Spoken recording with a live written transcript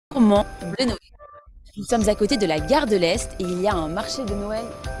moment de Noël. Nous sommes à côté de la gare de l'Est et il y a un marché de Noël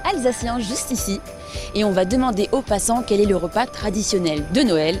alsacien juste ici. Et on va demander aux passants quel est le repas traditionnel de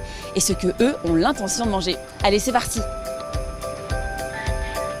Noël et ce que eux ont l'intention de manger. Allez, c'est parti!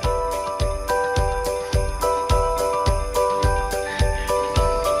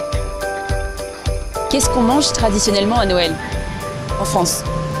 Qu'est-ce qu'on mange traditionnellement à Noël en France?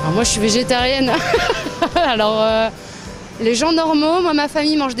 Alors moi je suis végétarienne. Alors les gens normaux, moi ma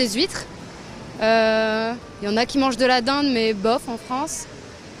famille mange des huîtres. Il y en a qui mangent de la dinde mais bof en France.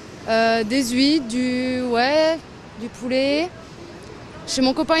 Des huîtres, du poulet. Chez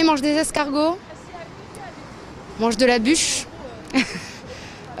mon copain il mange des escargots. Il mange de la bûche.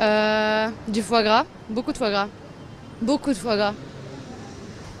 Du foie gras, beaucoup de foie gras. Beaucoup de foie gras.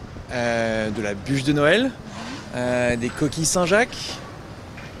 De la bûche de Noël, des coquilles Saint-Jacques,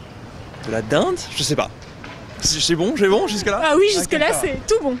 de la dinde, je sais pas. C'est bon, j'ai bon jusque-là? Ah oui, jusque-là c'est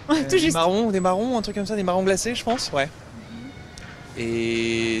tout bon, tout juste. Des marrons, un truc comme ça, des marrons glacés je pense, ouais.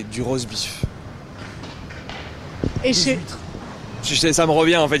 Et du roast beef. Et Ça me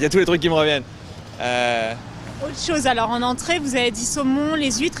revient en fait, il y a tous les trucs qui me reviennent. autre chose, alors en entrée, vous avez dit saumon,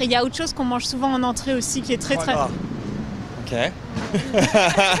 les huîtres, et il y a autre chose qu'on mange souvent en entrée aussi qui est très très... Ok.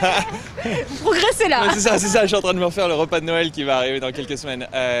 Vous progressez là. Ouais, c'est ça, je suis en train de me refaire le repas de Noël qui va arriver dans quelques semaines.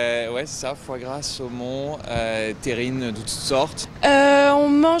 Ouais, c'est ça, foie gras, saumon, terrine de toutes sortes. On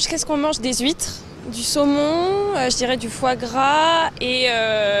mange, qu'est-ce qu'on mange? Des huîtres, du saumon, je dirais du foie gras et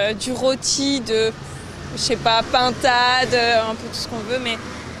du rôti de, je sais pas, pintade, un peu tout ce qu'on veut, mais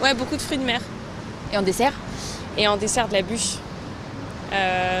ouais, beaucoup de fruits de mer. Et en dessert? Et en dessert, de la bûche.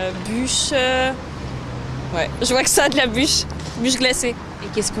 Bûche, ouais, je vois que ça, de la bûche glacée. Et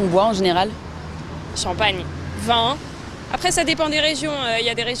qu'est-ce qu'on boit en général? Champagne, vin. Après, ça dépend des régions. Il y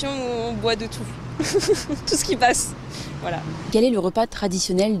a des régions où on boit de tout. Tout ce qui passe. Voilà. Quel est le repas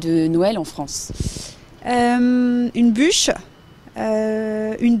traditionnel de Noël en France? Une bûche,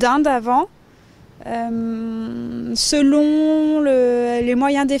 une dinde avant. Selon les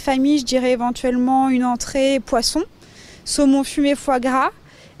moyens des familles, je dirais éventuellement une entrée poisson, saumon fumé, foie gras,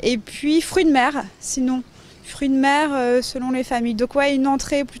 et puis fruits de mer, sinon. Fruits de mer selon les familles. Donc ouais, une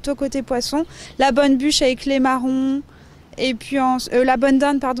entrée plutôt côté poisson, la bonne bûche avec les marrons, et puis la bonne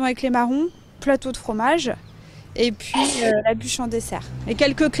dinde pardon avec les marrons, plateau de fromage, et puis la bûche en dessert. Et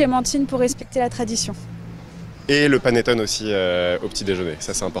quelques clémentines pour respecter la tradition. Et le panettone aussi au petit déjeuner,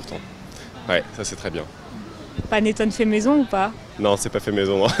 ça c'est important. Ouais, ça c'est très bien. Panettone fait maison ou pas? Non, c'est pas fait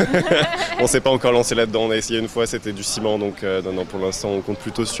maison, non. On s'est pas encore lancé là-dedans, on a essayé une fois, c'était du ciment, donc non, pour l'instant on compte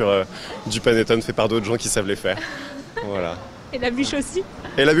plutôt sur du panettone fait par d'autres gens qui savent les faire. Voilà. Et la bûche aussi?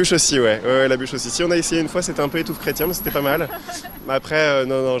 Et la bûche aussi, ouais, la bûche aussi. Si on a essayé une fois, c'était un peu étouffe chrétien, mais c'était pas mal. Mais après,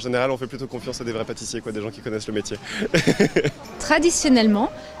 non, en général, on fait plutôt confiance à des vrais pâtissiers, quoi, des gens qui connaissent le métier. Traditionnellement,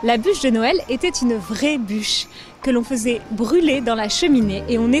 la bûche de Noël était une vraie bûche que l'on faisait brûler dans la cheminée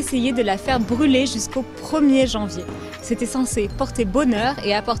et on essayait de la faire brûler jusqu'au 1er janvier. C'était censé porter bonheur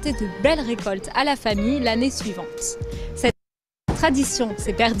et apporter de belles récoltes à la famille l'année suivante. Cette tradition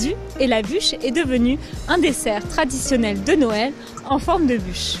s'est perdue et la bûche est devenue un dessert traditionnel de Noël en forme de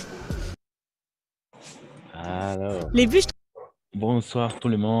bûche. Alors, Les bûches... bonsoir tout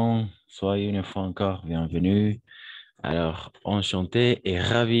le monde, soyez une fois encore bienvenus. Alors, enchanté et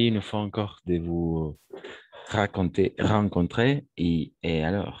ravi une fois encore de vous rencontrer. Et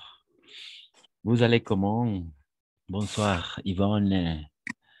alors, vous allez comment? Bonsoir Yvonne,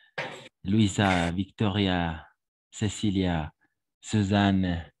 Louisa, Victoria, Cécilia,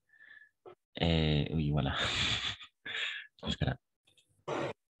 Suzanne. Et oui, voilà. Jusque-là.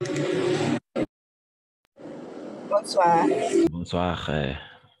 Bonsoir. Bonsoir.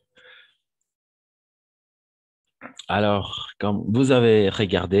 Alors, comme vous avez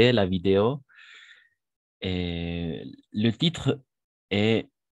regardé la vidéo, le titre est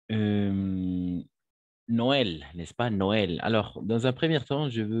Noël, n'est-ce pas? Noël. Alors, dans un premier temps,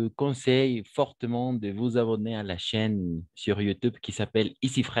 je vous conseille fortement de vous abonner à la chaîne sur YouTube qui s'appelle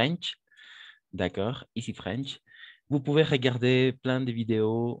Easy French. D'accord? Easy French. Vous pouvez regarder plein de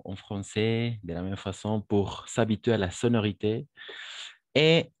vidéos en français de la même façon pour s'habituer à la sonorité.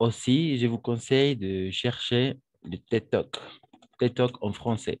 Et aussi, je vous conseille de chercher le TED Talk. TED Talk en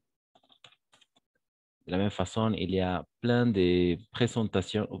français. De la même façon, il y a plein de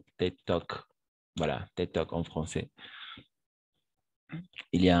présentations au TED Talk. Voilà, TED Talk en français.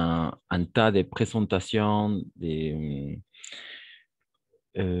 Il y a un tas de présentations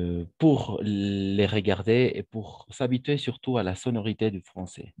pour les regarder et pour s'habituer surtout à la sonorité du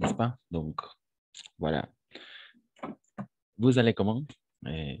français, n'est-ce pas? Donc, voilà. Vous allez comment?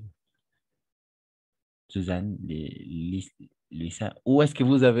 Suzanne, Luisa, où est-ce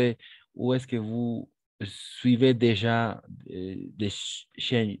que vous suivez déjà des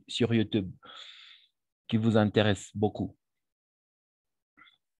chaînes sur YouTube qui vous intéressent beaucoup?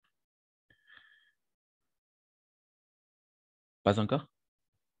 Pas encore?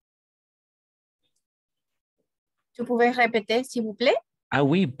 Tu pouvez répéter, s'il vous plaît? Ah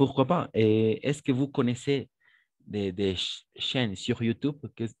oui, pourquoi pas. Et est-ce que vous connaissez des chaînes sur YouTube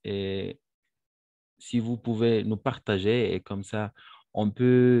si vous pouvez nous partager et comme ça, on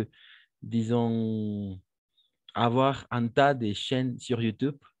peut, disons, avoir un tas de chaînes sur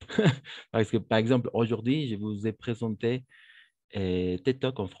YouTube. Parce que, par exemple, aujourd'hui, je vous ai présenté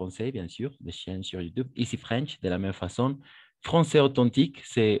TikTok en français, bien sûr, des chaînes sur YouTube. Ici French, de la même façon. Français authentique,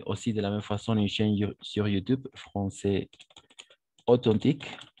 c'est aussi de la même façon une chaîne sur YouTube, français authentique,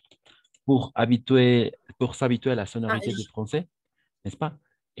 pour s'habituer à la Ah, sonorité du français, n'est-ce pas?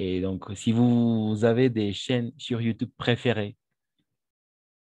 Et donc, si vous avez des chaînes sur YouTube préférées,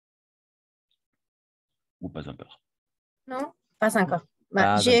 ou pas encore? non, pas encore. Bah,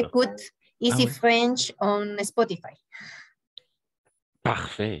 Pas encore. j'écoute Ah Easy oui. French en Spotify.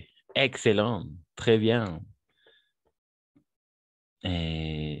 Parfait. Excellent. Très bien.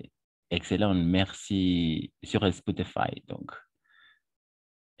 Excellent. Merci sur Spotify. Donc,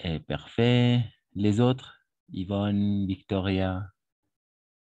 parfait. Les autres, Yvonne, Victoria,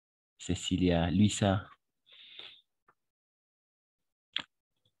 Cecilia, Luisa.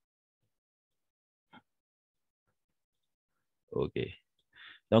 OK.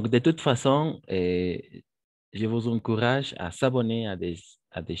 Donc, de toute façon, je vous encourage à s'abonner à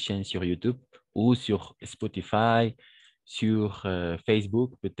des chaînes sur YouTube ou sur Spotify, sur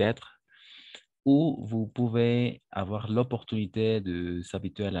Facebook peut-être, où vous pouvez avoir l'opportunité de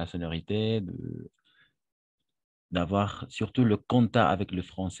s'habituer à la sonorité, d'avoir surtout le contact avec le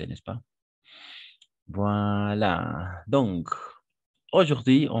français, n'est-ce pas? Voilà. Donc,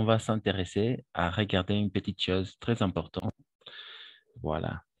 aujourd'hui, on va s'intéresser à regarder une petite chose très importante.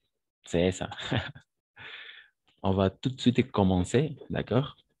 Voilà, c'est ça. On va tout de suite commencer,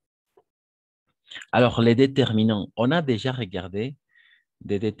 d'accord? Alors, les déterminants. On a déjà regardé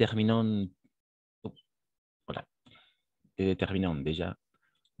des déterminants. Voilà, des déterminants déjà.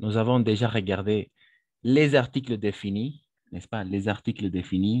 Nous avons déjà regardé les articles définis, n'est-ce pas? Les articles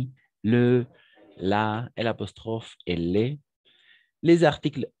définis, le, la, l'apostrophe et les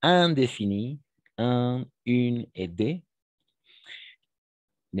articles indéfinis, un, une et des,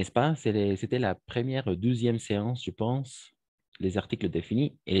 n'est-ce pas? C'était la première, deuxième séance, je pense, les articles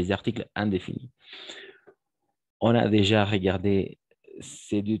définis et les articles indéfinis. On a déjà regardé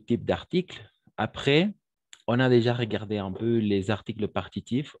ces deux types d'articles. Après, on a déjà regardé un peu les articles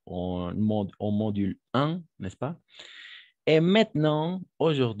partitifs en module 1, n'est-ce pas? Et maintenant,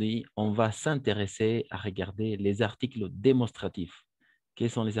 aujourd'hui, on va s'intéresser à regarder les articles démonstratifs. Quels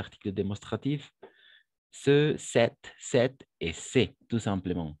sont les articles démonstratifs? Ce, cette et c'est, tout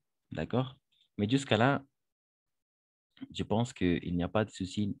simplement. D'accord? Mais jusqu'à là, je pense qu'il n'y a pas de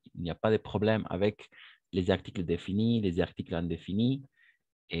souci, il n'y a pas de problème avec les articles définis, les articles indéfinis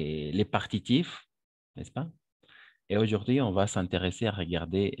et les partitifs, n'est-ce pas? Et aujourd'hui, on va s'intéresser à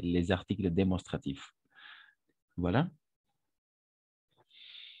regarder les articles démonstratifs. Voilà.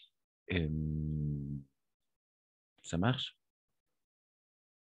 Ça marche?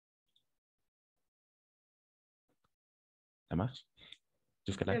 Ça marche?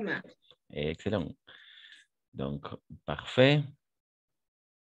 Jusqu'à là? Ça marche. Excellent. Donc, parfait.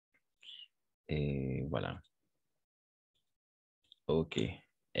 Et voilà. OK.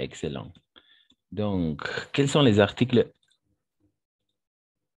 Excellent. Donc, quels sont les articles,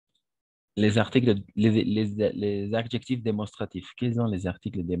 les adjectifs démonstratifs? Quels sont les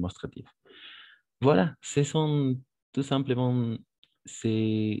articles démonstratifs? Voilà, ce sont tout simplement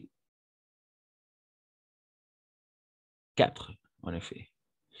ces quatre, en effet.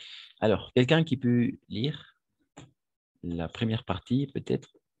 Alors, quelqu'un qui peut lire la première partie,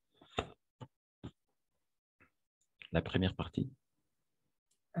 peut-être? La première partie.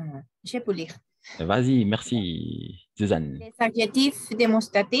 Je peux lire. Vas-y, merci, Suzanne. Les adjectifs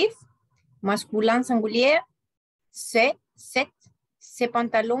démonstratifs, masculin singulier, c'est, ces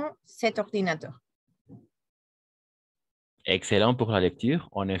pantalons, cet ordinateur. Excellent pour la lecture.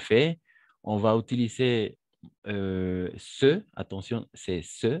 En effet, on va utiliser ce, attention, c'est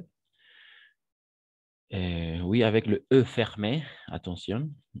ce. Oui, avec le E fermé,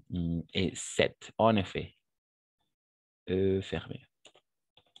 attention. Et cette, en effet. E fermé.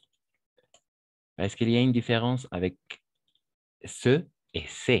 Est-ce qu'il y a une différence avec ce et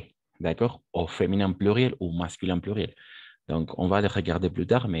c'est, d'accord? Au féminin pluriel ou masculin pluriel. Donc, on va le regarder plus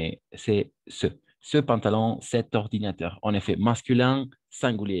tard, mais c'est ce. Ce pantalon, cet ordinateur. En effet, masculin,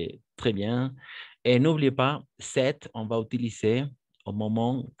 singulier. Très bien. Et n'oubliez pas, cet, on va utiliser au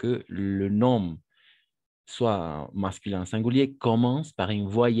moment que le nom, soit masculin singulier, commence par une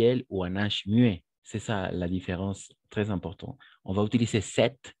voyelle ou un H muet. C'est ça la différence très importante. On va utiliser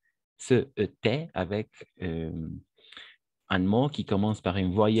cet, ce ET, avec un mot qui commence par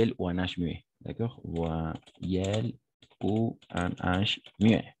une voyelle ou un H muet. D'accord? Voyelle ou un H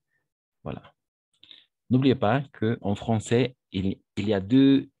muet. Voilà. N'oubliez pas qu'en français, il y a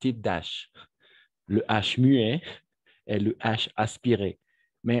deux types d'H. Le H muet et le H aspiré.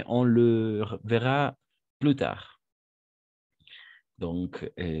 Mais on le verra plus tard. Donc,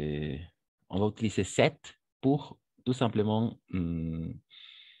 on va utiliser set pour tout simplement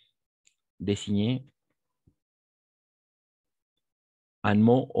désigner un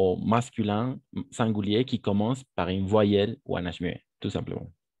mot au masculin singulier qui commence par une voyelle ou un H muet, tout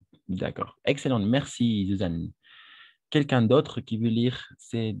simplement. D'accord. Excellent. Merci, Suzanne. Quelqu'un d'autre qui veut lire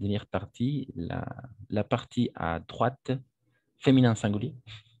ces dernières parties, la partie à droite, féminin singulier?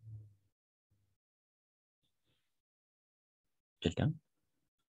 Quelqu'un?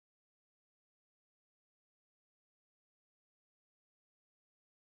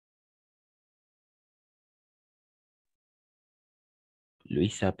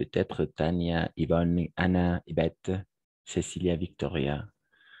 Luisa, peut-être, Tania, Yvonne, Anna, Yvette, Cecilia, Victoria.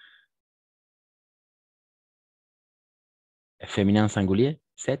 Féminin singulier,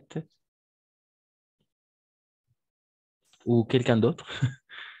 7. Ou quelqu'un d'autre?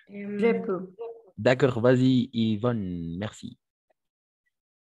 Je peux. D'accord, vas-y, Yvonne, merci.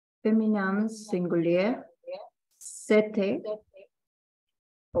 Féminin singulier. C'était.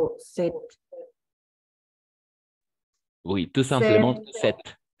 Oh, sept. Oui, tout simplement, 7.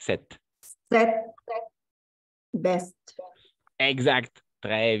 7. Sept. Best. Exact.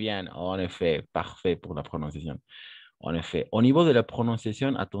 Très bien. En effet, parfait pour la prononciation. En effet, au niveau de la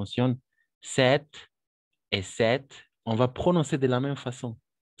prononciation, attention, 7 et 7, on va prononcer de la même façon.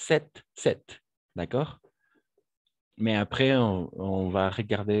 7, 7. D'accord? Mais après, on va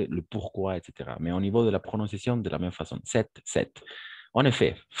regarder le pourquoi, etc. Mais au niveau de la prononciation, de la même façon. 7, 7. En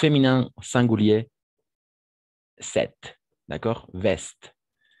effet, féminin singulier, 7. D'accord? Veste.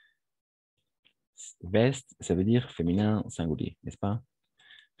 Veste, ça veut dire féminin singulier, n'est-ce pas?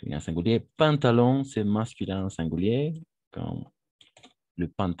 Féminin singulier. Pantalon, c'est masculin singulier, comme le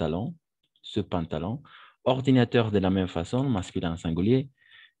pantalon, ce pantalon. Ordinateur de la même façon, masculin singulier.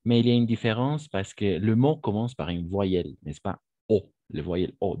 Mais il y a une différence parce que le mot commence par une voyelle, n'est-ce pas? O, le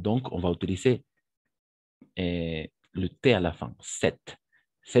voyelle O. Donc, on va utiliser le T à la fin, 7.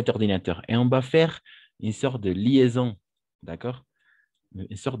 7 ordinateurs. Et on va faire une sorte de liaison, d'accord?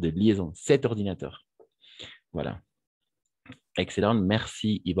 Une sorte de liaison, 7 ordinateurs. Voilà. Excellent.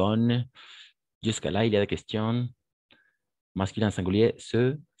 Merci, Yvonne. Jusqu'à là, il y a la question. Masculin singulier,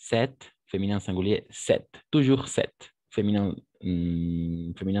 ce, 7. Féminin singulier, 7. Toujours 7. Féminin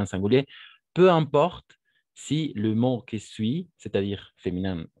singulier. Peu importe si le mot qui suit, c'est-à-dire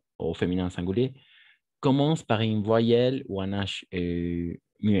féminin ou féminin singulier, commence par une voyelle ou un H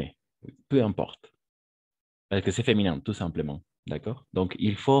muet. Peu importe. Parce que c'est féminin, tout simplement. D'accord? Donc,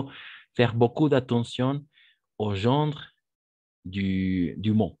 il faut faire beaucoup d'attention au genre du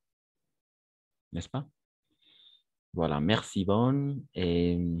mot. N'est-ce pas? Voilà, merci Yvonne.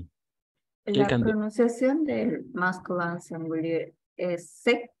 Et La quelqu'un d'autre? pronunciación del masculin singulier es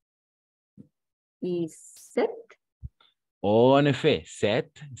sec y set. Oh, en effet,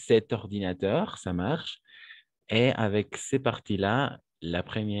 7 ordinateurs, ça marche. Et avec ces parties-là, la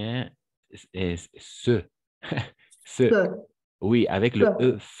première est ce. Ce. Que. Oui, avec le Que.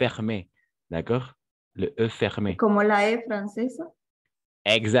 E fermé. D'accord? Le E fermé. Como la E francesa.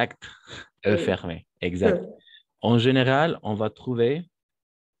 Exact. E fermé. Exact. Que. En général, on va trouver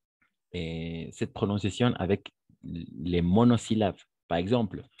cette prononciation avec les monosyllabes. Par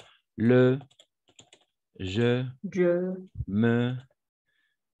exemple, le, je, me,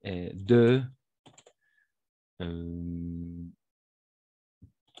 de,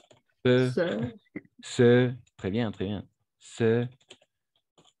 peu, ce, très bien, très bien. Ce,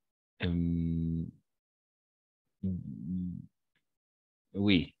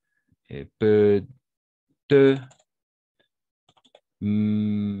 oui, peut, te,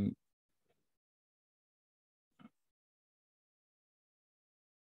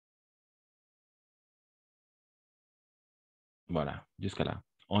 voilà, jusqu'à là.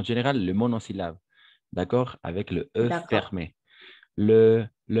 En général, le monosyllabe, d'accord, avec le E fermé. Le,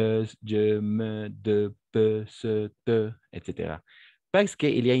 je, me, de, peu, ce, te, etc. Parce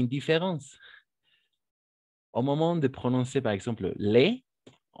qu'il y a une différence. Au moment de prononcer, par exemple, les,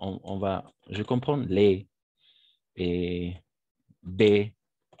 je comprends les et B,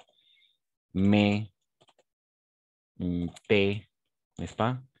 mais, P, n'est-ce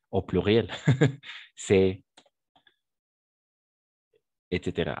pas? Au pluriel, C,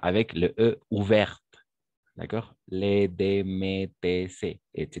 etc. Avec le E ouverte, d'accord? Les, D, mes, T, C,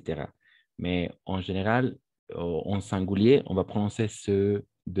 etc. Mais en général, en singulier, on va prononcer ce,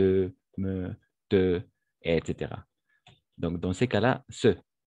 de, me, te, etc. Donc, dans ces cas-là, ce,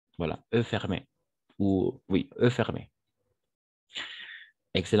 voilà, E fermé. Ou, oui, E fermé.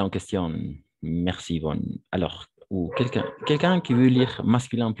 Excellente question. Merci, Yvonne. Alors, ou quelqu'un qui veut lire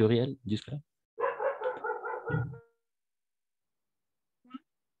masculin pluriel jusque-là?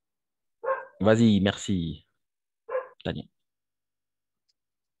 Vas-y, merci, Tania.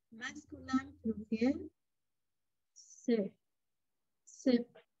 Masculin pluriel, c'est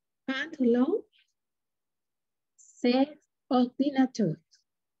pantalon, c'est ordinateur.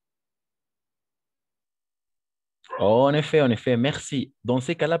 En effet, merci. Dans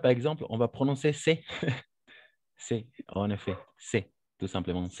ces cas-là, par exemple, on va prononcer C. C, en effet, C, tout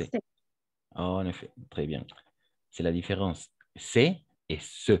simplement C. C'est En effet, très bien. C'est la différence. C et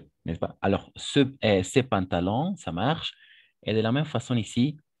ce, n'est-ce pas? Alors, ces pantalons, ça marche. Et de la même façon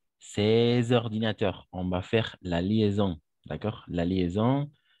ici, ces ordinateurs, on va faire la liaison, d'accord? La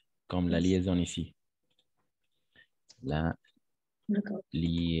liaison, comme la liaison ici. La d'accord.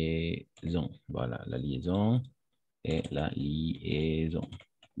 liaison, voilà, la liaison et la liaison.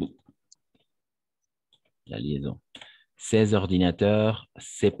 Bon, la liaison. Ces ordinateurs,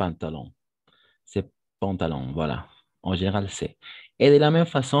 ces pantalons. Ces pantalons, voilà. En général, c'est. Et de la même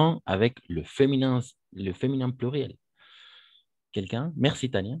façon avec le féminin pluriel. Quelqu'un?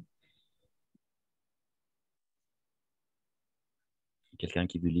 Merci, Tania. Quelqu'un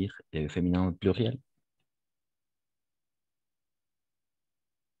qui veut lire le féminin pluriel?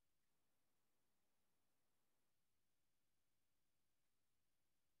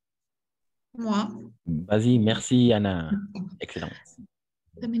 Moi, Vas-y, merci, Anna. Excellent.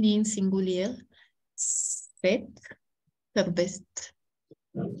 féminine singulière, c'est veste.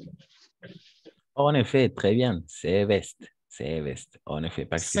 En effet, très bien. C'est veste. C'est veste. En effet,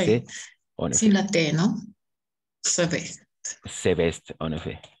 parce que c'est, en Sin effet, la T, ¿no? Se veste. c'est veste, en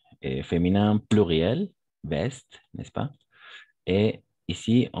effet. Et féminin pluriel, veste, n'est-ce pas? Et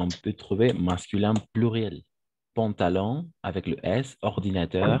ici, on peut trouver masculin pluriel. Pantalon avec le S,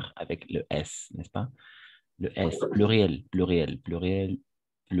 ordinateur avec le S, n'est-ce pas? Le S, pluriel, pluriel, pluriel,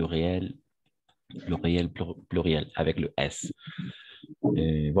 pluriel, pluriel, pluriel avec le S.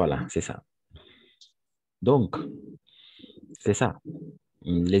 Et voilà, c'est ça. Donc, c'est ça.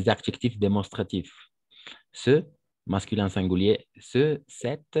 Les adjectifs démonstratifs. Ce, masculin singulier, ce,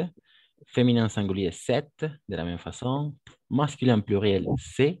 cette, féminin singulier, cette, de la même façon. Masculin pluriel,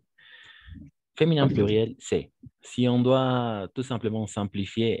 c'est. Féminin pluriel, c'est. Si on doit tout simplement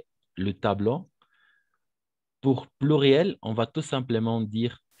simplifier le tableau, pour pluriel, on va tout simplement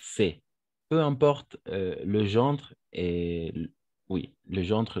dire c'est. Peu importe le genre et oui, le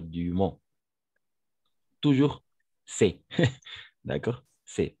genre du mot. Toujours c'est. D'accord?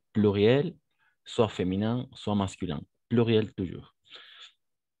 C'est pluriel, soit féminin, soit masculin. Pluriel toujours.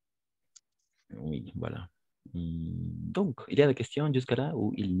 Oui, voilà. Donc, il y a des questions jusqu'à là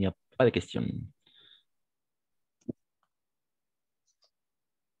ou il n'y a pas de questions?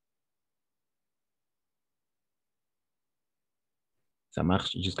 Ça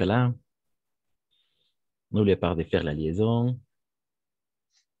marche jusqu'à là? N'oubliez pas de faire la liaison.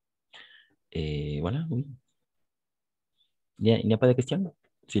 Et voilà, oui. Il n'y a pas de questions?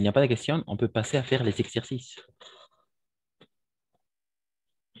 S'il n'y a pas de questions, on peut passer à faire les exercices.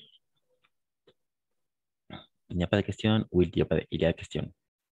 Il n'y a pas de questions ou il y a question.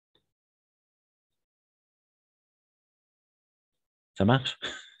 Ça marche?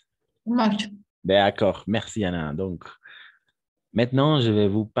 Marche. D'accord, merci Anna. Donc, maintenant, je vais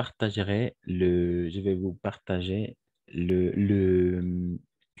vous partager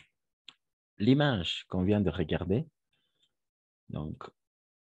l'image qu'on vient de regarder. Donc,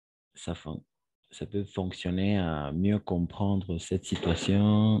 ça, ça peut fonctionner à mieux comprendre cette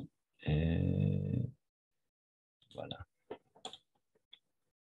situation. Voilà.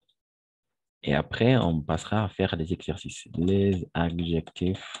 Et après, on passera à faire les exercices, les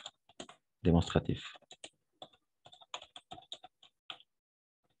adjectifs démonstratifs.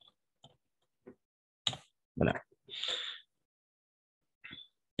 Voilà.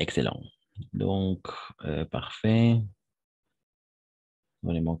 Excellent. Donc, parfait.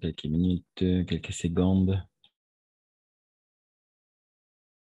 Donnez-moi quelques minutes, quelques secondes.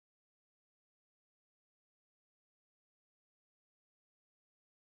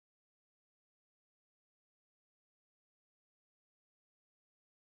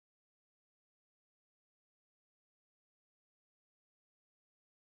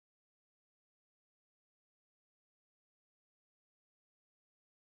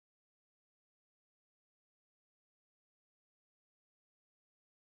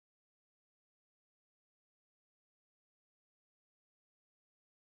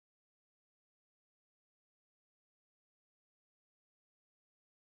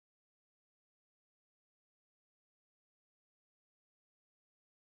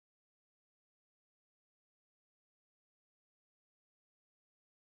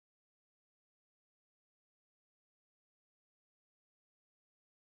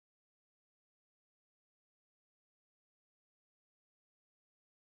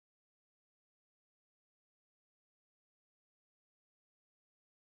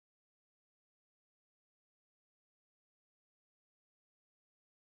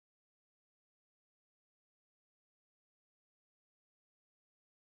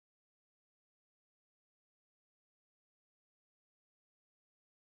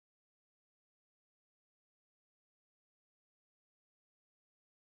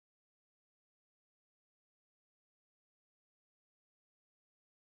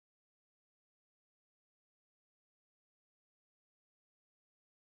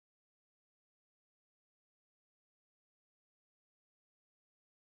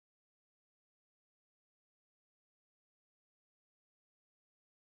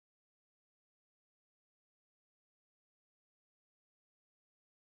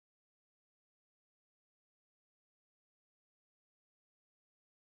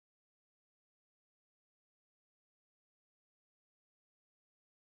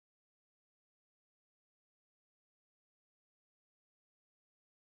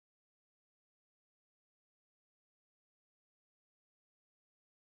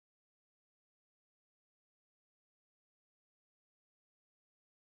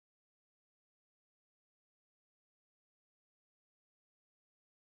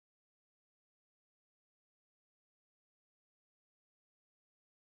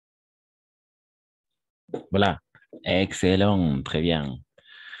 Voilà. Excellent. Très bien.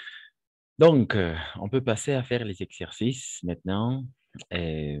 Donc, on peut passer à faire les exercices maintenant.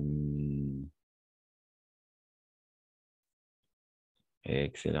 Euh,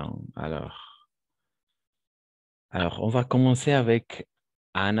 Excellent. Alors, on va commencer avec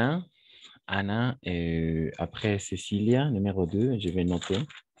Anna. Anna, après Cécilia, numéro 2, je vais noter.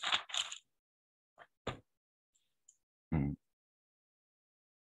 Hmm.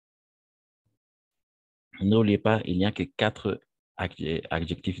 N'oubliez pas, il n'y a que 4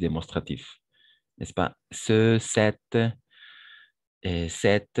 adjectifs démonstratifs, n'est-ce pas? Ce, cette, et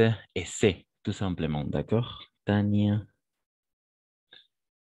c'est, tout simplement, d'accord? Tania,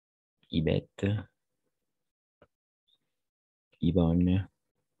 Ibette, Yvonne,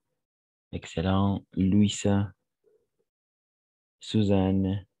 excellent. Louisa,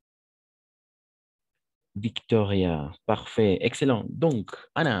 Suzanne, Victoria, parfait, excellent. Donc,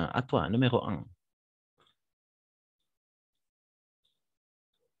 Anna, à toi, numéro 1.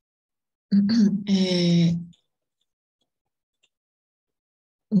 Eh,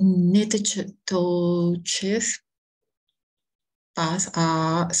 Nettochef passe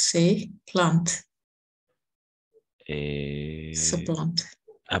à ses plantes. Se Et plante.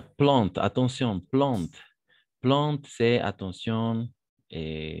 plante, attention, plante. Plante, c'est attention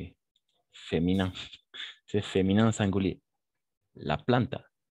et féminin. C'est féminin singulier. La planta,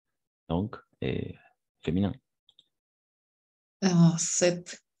 donc, féminin.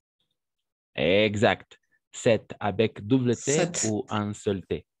 Cette. Exact. Set avec double T Set. ou un seul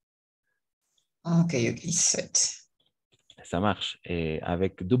T. Ok, set. Ça marche. Et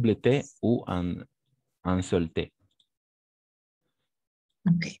avec double T ou un seul T.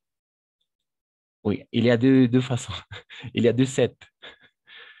 Ok. Oui, il y a deux façons. Il y a deux sets.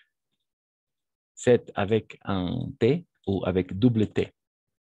 Set avec un T ou avec double T.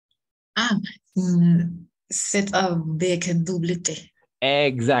 Ah, set avec double T.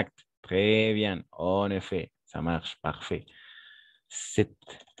 Exact. Très bien. En effet, ça marche. Parfait. Set,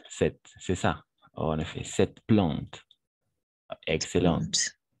 c'est ça. En effet, cette plante. Excellent.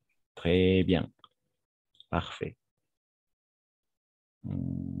 Plante. Très bien. Parfait.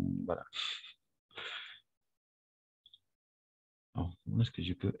 Voilà. Oh, comment est-ce que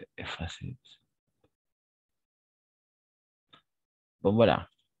je peux effacer? Bon, voilà.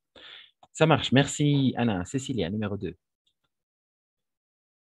 Ça marche. Merci, Anna. Cécilia, numéro 2.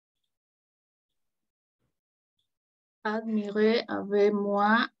 Admirez avec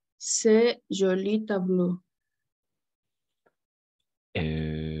moi ces jolis tableaux.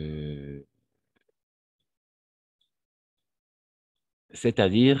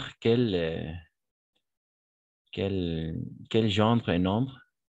 C'est-à-dire quel genre et nombre?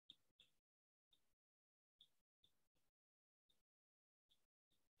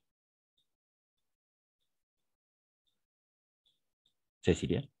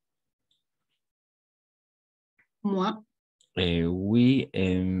 Cécilia? Moi, Oui,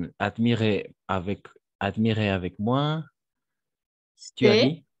 admirer avec moi, tu as c'est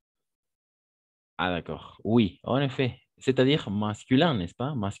dit? Ah, d'accord. Oui, en effet. C'est-à-dire masculin, n'est-ce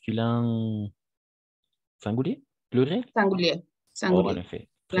pas? Masculin singulier? Pluriel? singulier. Oh, en Singulier. effet.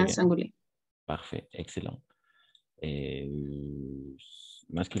 Très Plein bien. singulier. Parfait. Excellent. Et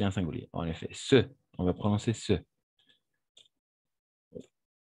masculin singulier. En effet. Ce. On va prononcer ce.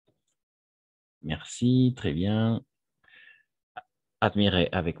 Merci. Très bien. Admirez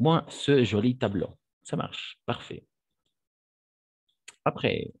avec moi ce joli tableau. Ça marche. Parfait.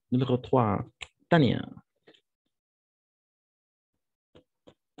 Après, numéro 3, Tania.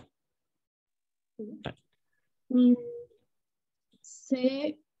 Mm,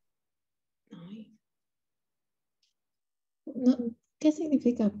 C'est... No, ¿qué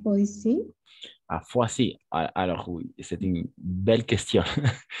significa poesía? Ah, foi-ci. Alors, oui, c'est une belle question.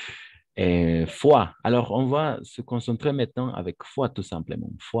 Foi. Alors, on va se concentrer maintenant avec foi, tout simplement.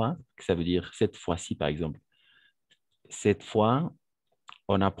 Foi, ça veut dire cette fois-ci, par exemple. Cette fois,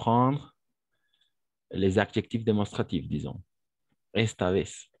 on apprend les adjectifs démonstratifs, disons. Esta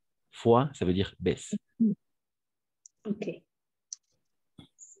vez. Foi, ça veut dire vez. Ok.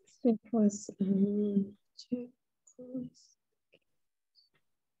 Sí, pues,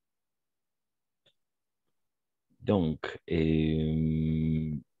 Donc,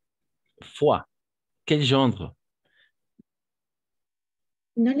 foi. Quel genre?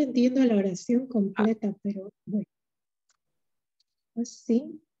 no le entiendo la oración Ah, completa, pero bueno,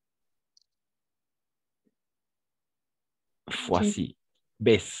 sí. fois-ci.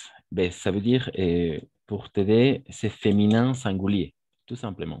 Baisse. Baisse, ça veut dire, pour t'aider, c'est féminin singulier. Tout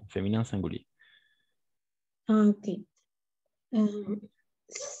simplement, féminin singulier. Ah, ok. Um,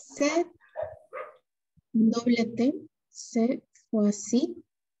 set Double T, cette fois-ci,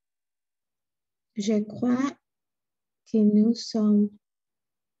 je crois que nous sommes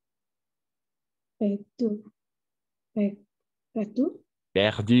perdus. Perdus?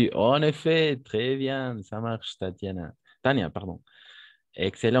 Perdu. En effet, très bien. Ça marche, Tatiana. Tania, pardon.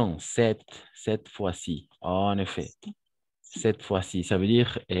 Excellent. Cette fois-ci. En effet. Cette fois-ci. Ça veut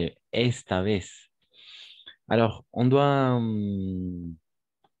dire esta vez. Alors,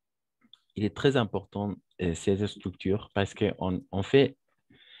 il est très important ces structures parce qu'on fait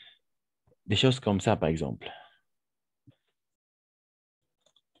des choses comme ça, par exemple.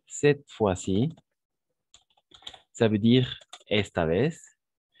 Cette fois-ci, ça veut dire esta vez,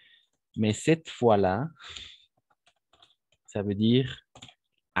 mais cette fois-là, ça veut dire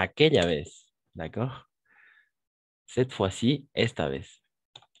aquella vez, d'accord? Cette fois-ci, esta vez.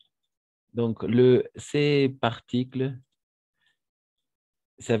 Donc, ces particles,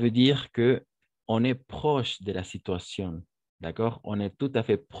 ça veut dire que on est proche de la situation, d'accord? On est tout à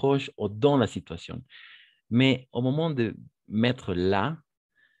fait proche dans la situation. Mais au moment de mettre là,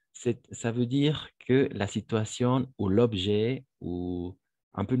 ça veut dire que la situation ou l'objet ou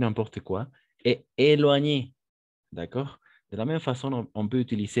un peu n'importe quoi est éloigné, d'accord? De la même façon, on peut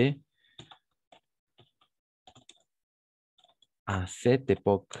utiliser à cette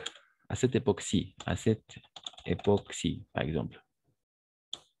époque-ci, par exemple.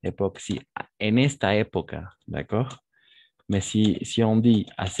 Époque-ci, en esta época, d'accord? Mais si on dit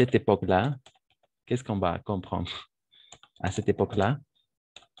à cette époque-là, qu'est-ce qu'on va comprendre? À cette époque-là,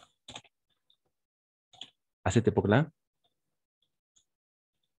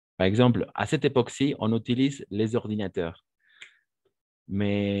 par exemple, à cette époque-ci, on utilise les ordinateurs.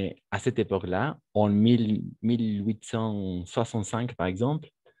 Mais à cette époque-là, en 1865, par exemple,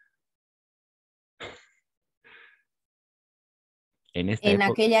 en esta En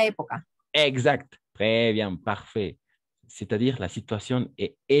époque, aquella época. exact, très bien, parfait. C'est-à-dire la situation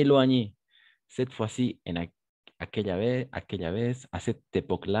est éloignée. Cette fois-ci, aquella vez, à cette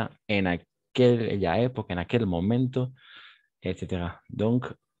époque-là, en aquella époque, en aquel momento, etc.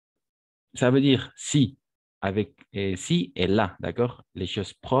 Donc, ça veut dire si, avec si et là, d'accord? Les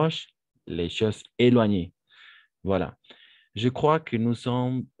choses proches, les choses éloignées. Voilà. Je crois que nous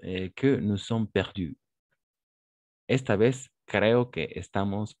sommes perdus. Esta vez creo que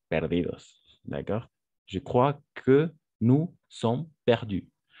estamos perdidos, d'accord? Je crois que nous sommes perdus,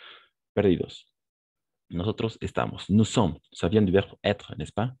 perdidos. Nosotros estamos. Nous sommes. Ça vient du verbe être,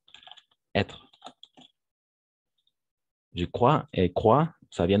 n'est-ce pas? Être. Je crois et croire,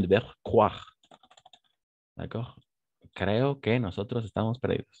 ça vient du verbe croire. D'accord? Creo que nosotros estamos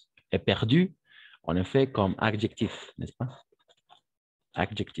perdidos. Et perdu, en effet, comme adjectif, n'est-ce pas?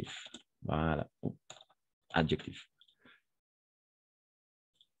 Adjectif. Voilà. Adjectif.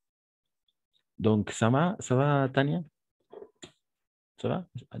 Donc, ça va, Tania? Ça va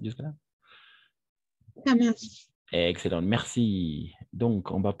jusque-là? Ça marche. Excellent, merci. Donc,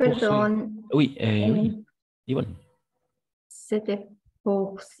 on va poursuivre. Perdón, Oui, oui, Yvonne. cette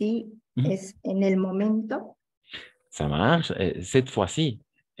fois-ci Mhm. es en el momento. Ça marche. Cette fois-ci,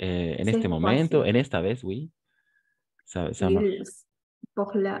 en este Cette momento, fois-ci. en esta vez, oui, ça Y marche.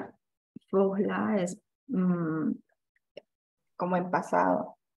 por la es como en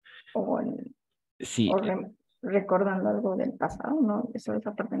pasado o, Si, o recordando algo del pasado, ¿no? Eso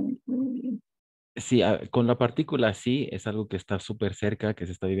esa parte no entiendo muy bien. si con la partícula sí es algo que está súper cerca, que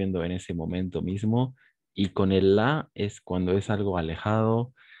se está viviendo en ese momento mismo, y con el la es cuando es algo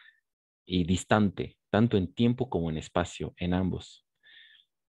alejado y distante, tanto en tiempo como en espacio, en ambos.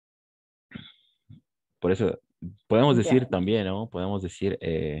 Por eso podemos Ya. decir también, ¿no? Podemos decir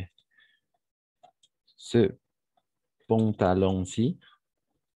ce pantalon-ci,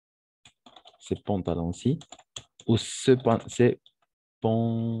 ou ce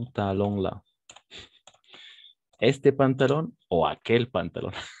pantalon-là. Este pantalon o aquel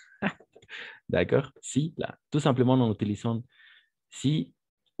pantalon. D'accord? Si, là. Tout simplement en utilisant si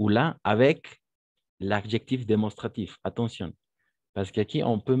ou là avec l'adjectif démonstratif. Attention. Parce qu'ici,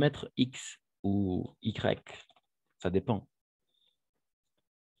 on peut mettre X ou Y. Ça dépend.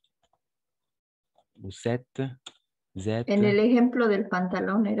 Ou Z, Z. En el ejemplo del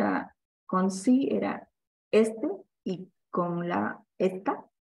pantalón era con sí, era este y con la esta.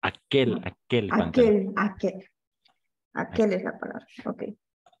 Aquel, No. aquel pantalon. Aquel es la palabra. Ok.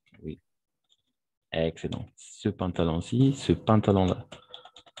 Oui. Excellent. Ce pantalon-ci, ce pantalon-là.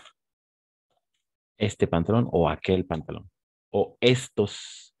 Este pantalón o aquel pantalón. O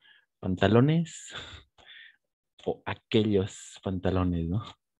estos pantalones o aquellos pantalones, ¿no?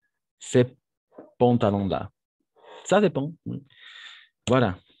 Ce pantalon-là. Ça dépend.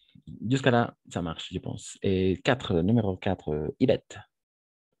 Voilà. Jusqu'à là, ça marche, je pense. Et 4, numéro 4, Yvette.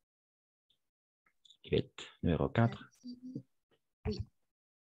 Yvette, numéro 4. Oui.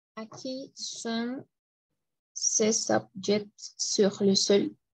 À qui sont ces objets sur le sol?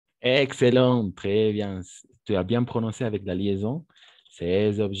 Excellent, très bien. Tu as bien prononcé avec la liaison.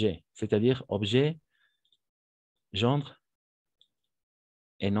 Ces objets, c'est-à-dire objet, genre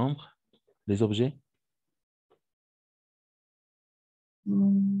et nombre des objets.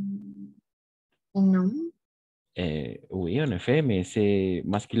 Non. Oui, en effet, mais c'est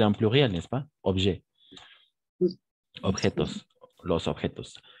masculin pluriel, n'est-ce pas? Objet, Oui. objetos, los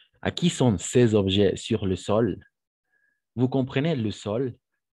objetos. À qui sont ces objets sur le sol? Vous comprenez le sol?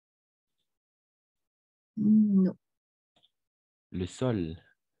 Non. Le sol.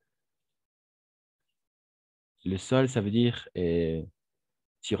 Le sol, ça veut dire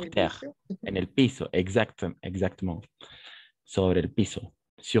sur El terre. piso. En el piso, exactement. Sobre el piso,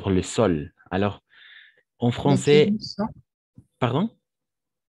 sur le sol. Alors, en ¿De français, quién son? pardon?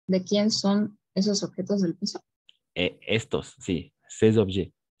 ¿De quién son esos objetos del piso? Estos, sí, ces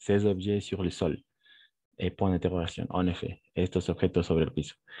objets sur le sol. Et point d'interrogation, en effet, estos objetos sobre el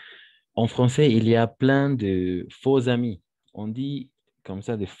piso. En français, il y a plein de faux amis. On dit comme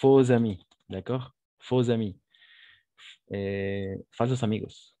ça de faux amis, d'accord? Faux amis. Falsos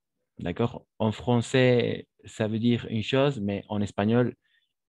amigos, d'accord? En français, ça veut dire une chose, mais en espagnol,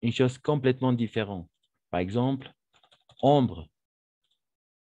 une chose complètement différente. Par exemple, ombre.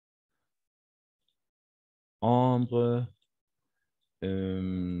 Ombre,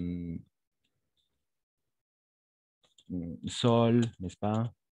 euh, sol, n'est-ce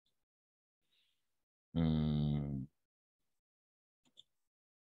pas? Hum,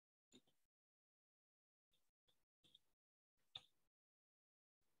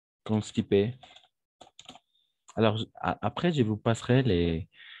 constipé. Alors, après, je vous passerai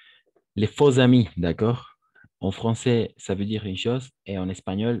les faux amis, d'accord? En français, ça veut dire une chose et en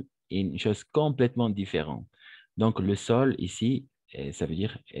espagnol, une chose complètement différente. Donc, le sol ici, ça veut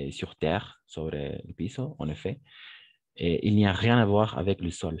dire sur terre, sobre el piso, en effet. Et il n'y a rien à voir avec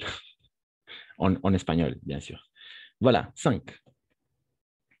le sol, en espagnol, bien sûr. Voilà, 5.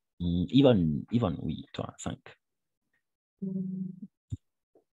 Yvonne, oui, toi, 5.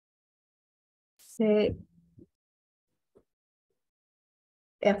 C'est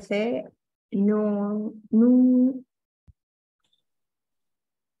RC, nous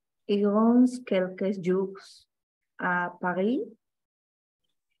irons quelques jours à Paris.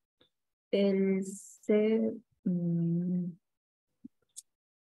 El c'est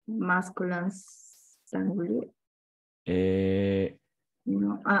masculin singulier. Et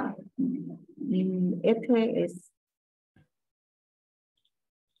No, este es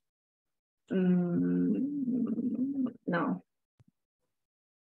no,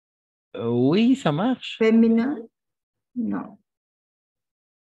 oui, ça marche. féminin, non.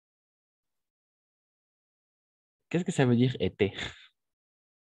 Qu'est-ce que ça veut dire été?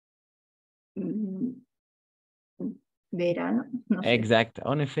 Verano, no sé. Exact,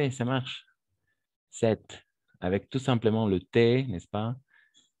 en effet, ça marche. 7, avec tout simplement le T, n'est-ce pas?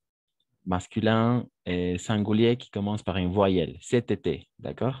 Masculin et singulier qui commence par une voyelle. Cet été,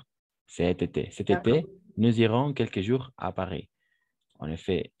 d'accord? Cet été. Cet été, nous irons quelques jours à Paris. En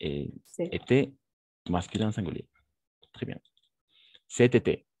effet, et été, masculin singulier. Très bien. Cet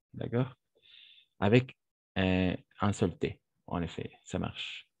été, d'accord? Avec un seul T. En effet, ça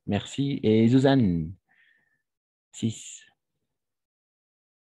marche. Merci. Et Suzanne, 6.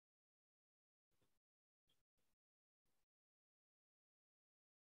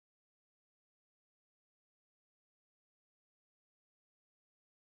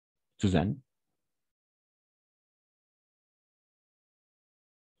 Suzanne,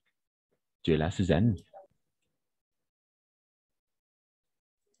 tu es là, Suzanne?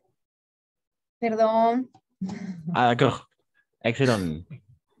 Perdón. Ah, d'accord. Excellent.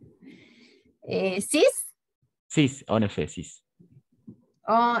 6. 6, en effet, 6.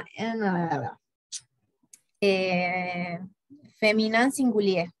 Oh, féminin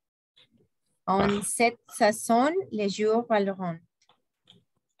singulier. En cette saison, les jours valeront.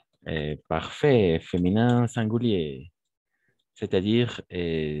 Parfait. Féminin singulier. C'est-à-dire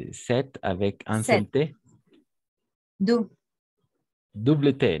 7 avec un seul T.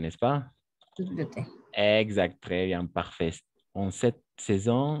 Double T, n'est-ce pas? Double T. Exact, très bien, parfait. En cette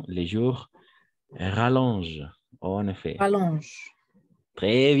saison, les jours rallongent, en effet. Rallonge.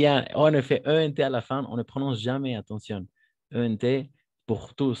 Très bien. En effet, ENT à la fin, on ne prononce jamais, attention. ENT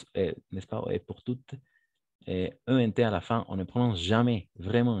pour tous, n'est-ce pas? Et pour toutes. ENT à la fin, on ne prononce jamais,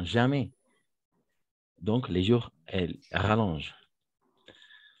 vraiment jamais. Donc, les jours, elles rallongent.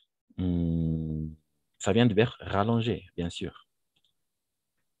 Ça vient du verbe rallonger, bien sûr.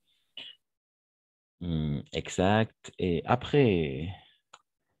 Exact. Et après,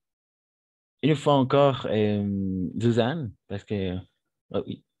 une fois encore, Suzanne, parce que... Oh,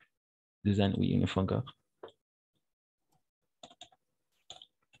 oui, Suzanne, oui, une fois encore.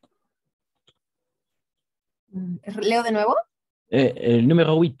 ¿Leo de nuevo?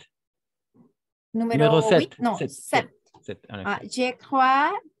 Numéro 8. Numéro Numéro 8, 7. non, 7. Je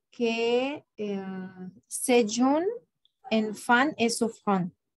crois que c'est un enfant et souffrant.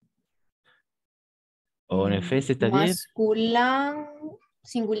 En effet, c'est-à-dire? Masculin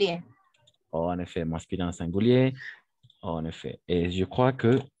singulier. En effet, masculin singulier. En effet. Et je crois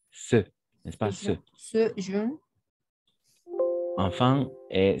que ce, n'est-ce pas, ce. Ce jeune. Enfant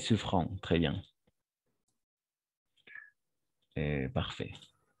est souffrant. Très bien. Parfait.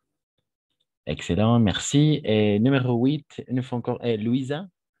 Excellent, merci. Et numéro 8, une fois encore, Louisa.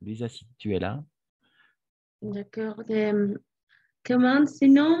 Louisa, si tu es là. D'accord. Comment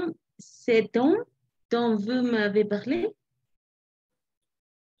sinon c'est dont vous m'avez parlé?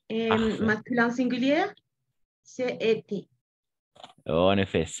 Masculin singulier, c'est été. En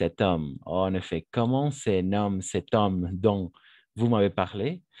effet, cet homme. En effet, comment se nomme cet homme dont vous m'avez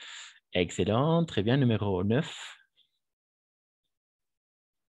parlé? Excellent, très bien. Numéro 9.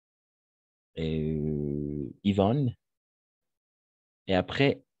 Yvonne. Et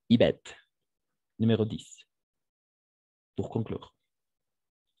après, Ibette. Numéro 10. Pour conclure.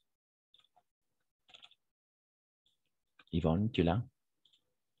 Yvonne, tu es là?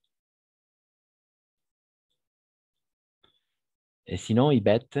 Et sinon,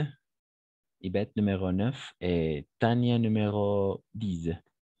 Ibette numéro 9 et Tania numéro 10.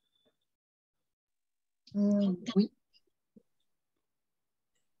 Oui.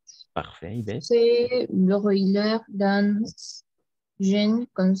 Parfait, Ibette. C'est le relais d'un gène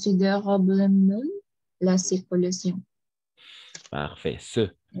considérablement la circulation. Parfait,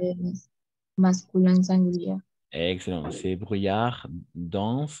 ce. Masculin singulier. Excellent. Ces brouillards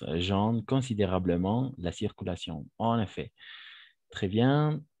denses gênent considérablement la circulation. En effet. Très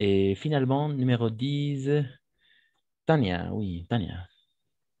bien. Et finalement, numéro 10, Tania. Oui, Tania.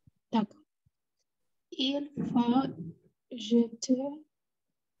 D'accord. Il faut jeter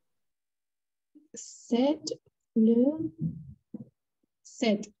cette fleur,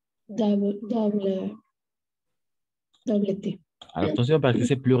 cette double T. Alors, attention parce que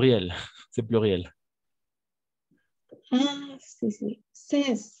c'est pluriel. C'est pluriel. Ah, c'est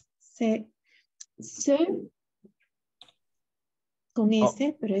ce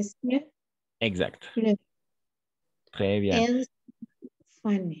connaissez presque. Exact. Très bien.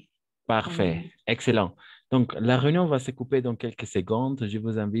 Funny. Parfait. Excellent. Donc, la réunion va se couper dans quelques secondes. Je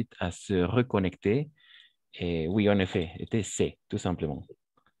vous invite à se reconnecter. Et oui, en effet, c'était C, tout simplement.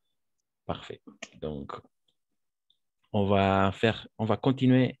 Parfait. Donc, on va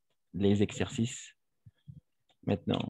continuer les exercices maintenant.